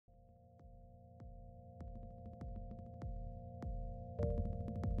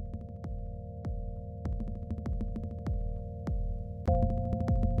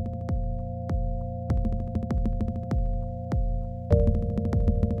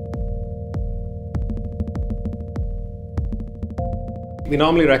We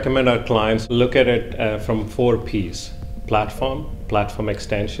normally recommend our clients look at it from 4 P's: platform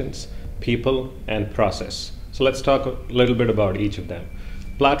extensions, people, and process. So let's talk a little bit about each of them.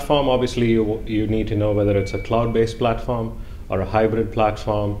 Platform, obviously you need to know whether it's a cloud-based platform or a hybrid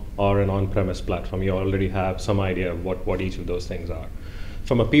platform or an on-premise platform. You already have some idea of what each of those things are.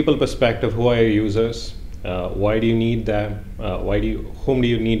 From a people perspective, who are your users? Why do you need them? Whom do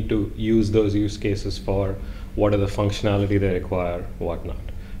you need to use those use cases for? What are the functionality they require? Whatnot.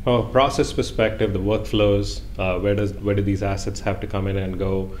 From a process perspective, the workflows, where do these assets have to come in and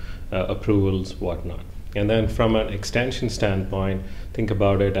go? Approvals, whatnot. And then from an extension standpoint, think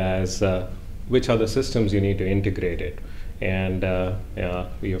about it as which other systems you need to integrate it. And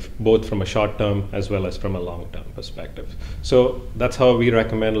we have both from a short-term as well as from a long-term perspective. So that's how we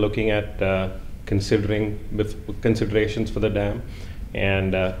recommend looking at considerations for the DAM,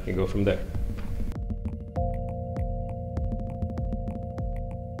 and you go from there.